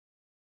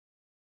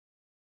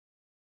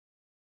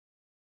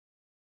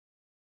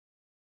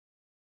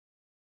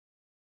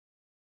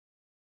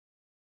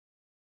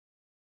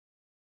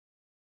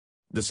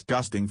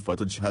Disgusting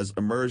footage has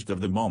emerged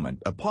of the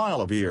moment a pile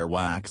of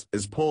earwax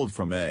is pulled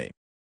from a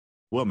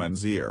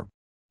woman's ear.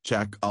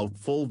 Check out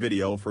full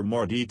video for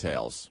more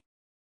details.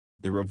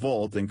 The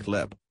revolting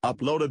clip,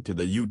 uploaded to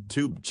the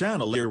YouTube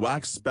channel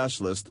Earwax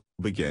Specialist,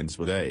 begins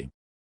with a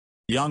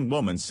young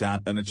woman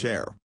sat in a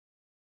chair.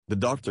 The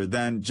doctor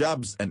then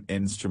jabs an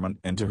instrument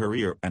into her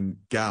ear and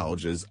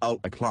gouges out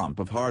a clump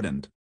of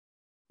hardened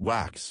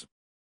wax.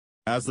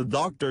 As the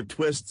doctor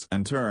twists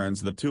and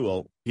turns the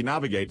tool, he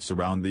navigates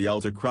around the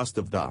outer crust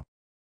of the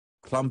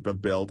clump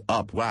of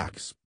built-up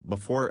wax,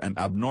 before an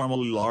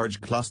abnormally large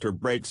cluster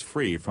breaks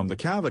free from the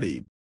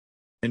cavity.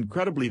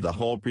 Incredibly, the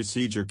whole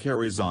procedure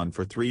carries on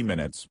for 3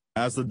 minutes,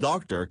 as the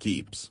doctor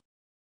keeps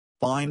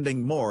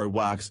finding more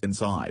wax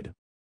inside.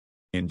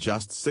 In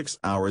just 6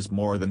 hours,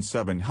 more than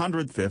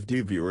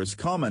 750 viewers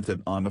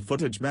commented on the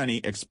footage, many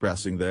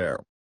expressing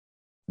their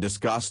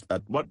disgust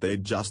at what they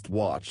just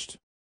watched.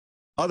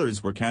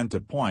 Others were keen to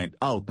point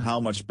out how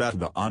much better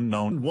the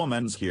unknown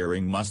woman's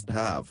hearing must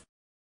have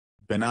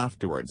been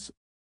afterwards.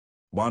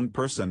 One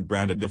person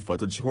branded the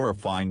footage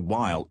horrifying,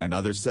 while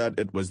another said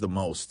it was the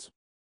most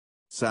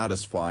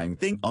satisfying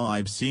thing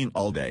I've seen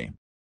all day.